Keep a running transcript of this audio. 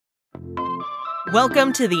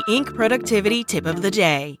Welcome to the Inc. Productivity Tip of the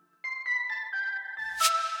Day.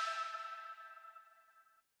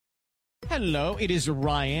 Hello, it is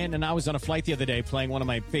Ryan, and I was on a flight the other day playing one of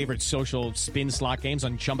my favorite social spin slot games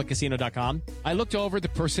on ChumbaCasino.com. I looked over at the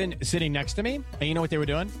person sitting next to me, and you know what they were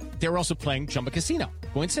doing? They were also playing Chumba Casino.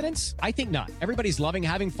 Coincidence? I think not. Everybody's loving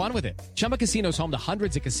having fun with it. Chumba Casino is home to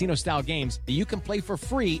hundreds of casino-style games that you can play for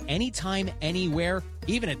free anytime, anywhere,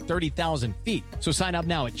 even at 30,000 feet. So sign up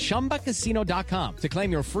now at ChumbaCasino.com to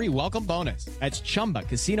claim your free welcome bonus. That's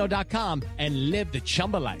ChumbaCasino.com and live the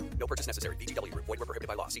Chumba life. No purchase necessary. VGW. Void where prohibited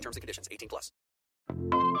by law. See terms and conditions. 18+.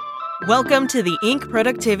 Welcome to the Inc.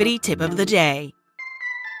 Productivity Tip of the Day.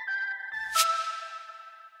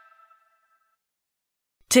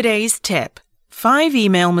 Today's tip: 5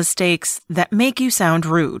 email mistakes that make you sound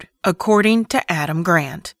rude, according to Adam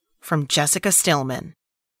Grant, from Jessica Stillman.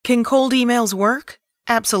 Can cold emails work?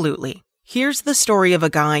 Absolutely. Here's the story of a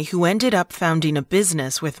guy who ended up founding a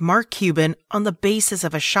business with Mark Cuban on the basis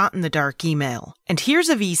of a shot-in-the-dark email. And here's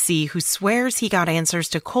a VC who swears he got answers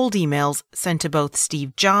to cold emails sent to both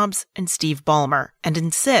Steve Jobs and Steve Ballmer, and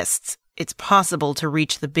insists it's possible to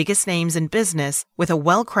reach the biggest names in business with a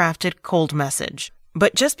well-crafted cold message.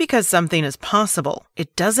 But just because something is possible,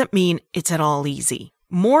 it doesn't mean it's at all easy.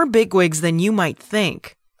 More bigwigs than you might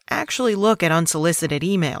think actually look at unsolicited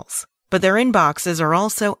emails, but their inboxes are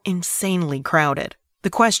also insanely crowded. The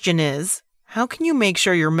question is, how can you make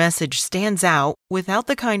sure your message stands out without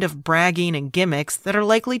the kind of bragging and gimmicks that are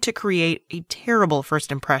likely to create a terrible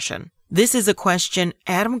first impression? This is a question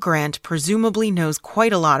Adam Grant presumably knows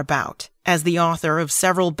quite a lot about. As the author of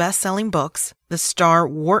several best-selling books, the star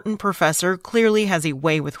Wharton professor clearly has a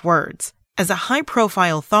way with words. As a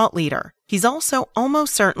high-profile thought leader, he's also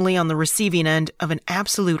almost certainly on the receiving end of an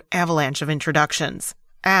absolute avalanche of introductions,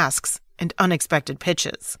 asks, and unexpected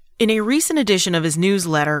pitches. In a recent edition of his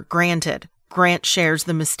newsletter, Granted, Grant shares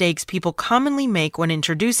the mistakes people commonly make when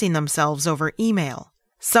introducing themselves over email.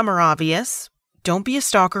 Some are obvious. Don't be a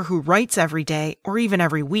stalker who writes every day or even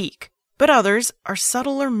every week. But others are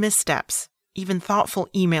subtler missteps even thoughtful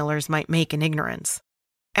emailers might make in ignorance.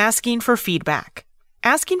 Asking for feedback.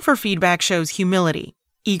 Asking for feedback shows humility,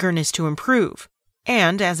 eagerness to improve,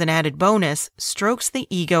 and, as an added bonus, strokes the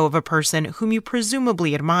ego of a person whom you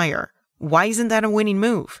presumably admire. Why isn't that a winning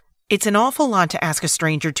move? It's an awful lot to ask a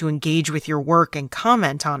stranger to engage with your work and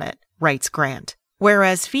comment on it, writes Grant.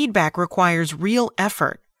 Whereas feedback requires real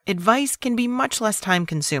effort, advice can be much less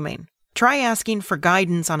time-consuming. Try asking for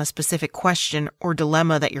guidance on a specific question or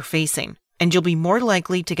dilemma that you're facing, and you'll be more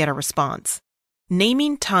likely to get a response.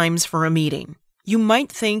 Naming times for a meeting. You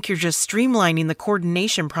might think you're just streamlining the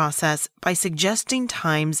coordination process by suggesting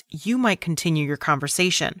times you might continue your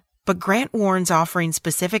conversation. But Grant warns offering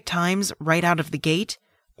specific times right out of the gate,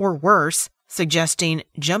 or worse, suggesting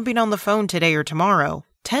jumping on the phone today or tomorrow,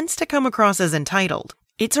 tends to come across as entitled.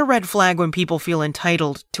 It's a red flag when people feel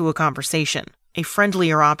entitled to a conversation. A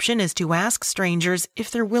friendlier option is to ask strangers if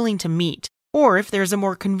they're willing to meet, or if there's a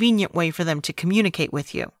more convenient way for them to communicate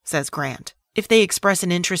with you, says Grant. If they express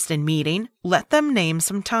an interest in meeting, let them name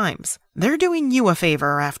some times. They're doing you a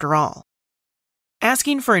favor after all.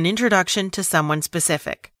 Asking for an introduction to someone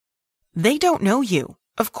specific. They don't know you.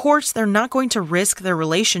 Of course, they're not going to risk their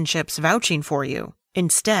relationships vouching for you.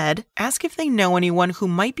 Instead, ask if they know anyone who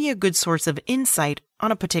might be a good source of insight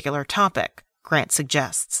on a particular topic, Grant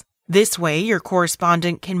suggests. This way, your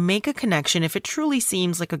correspondent can make a connection if it truly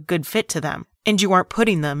seems like a good fit to them, and you aren't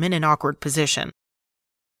putting them in an awkward position.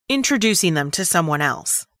 Introducing them to someone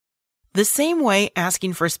else. The same way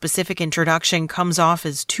asking for a specific introduction comes off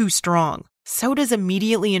as too strong, so does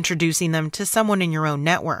immediately introducing them to someone in your own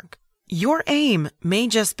network. Your aim may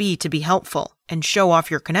just be to be helpful and show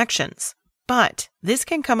off your connections, but this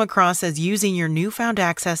can come across as using your newfound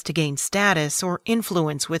access to gain status or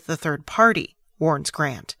influence with the third party, warns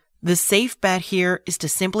Grant. The safe bet here is to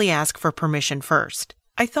simply ask for permission first.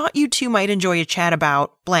 I thought you two might enjoy a chat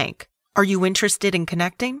about blank. Are you interested in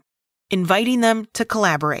connecting? Inviting them to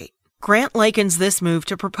collaborate. Grant likens this move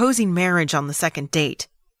to proposing marriage on the second date,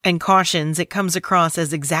 and cautions it comes across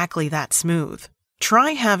as exactly that smooth.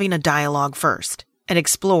 Try having a dialogue first, and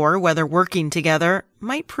explore whether working together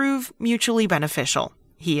might prove mutually beneficial,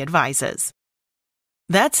 he advises.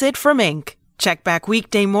 That's it from Inc. Check back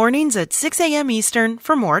weekday mornings at 6 a.m. Eastern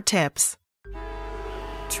for more tips.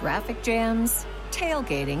 Traffic jams,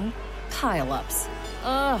 tailgating, pile-ups.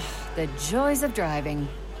 Ugh, the joys of driving.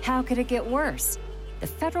 How could it get worse? The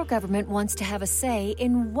federal government wants to have a say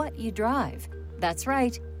in what you drive. That's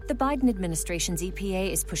right. The Biden administration's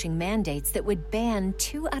EPA is pushing mandates that would ban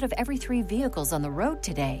 2 out of every 3 vehicles on the road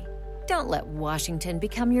today. Don't let Washington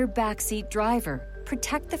become your backseat driver.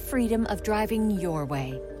 Protect the freedom of driving your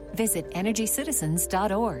way. Visit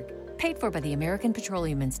EnergyCitizens.org. Paid for by the American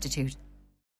Petroleum Institute.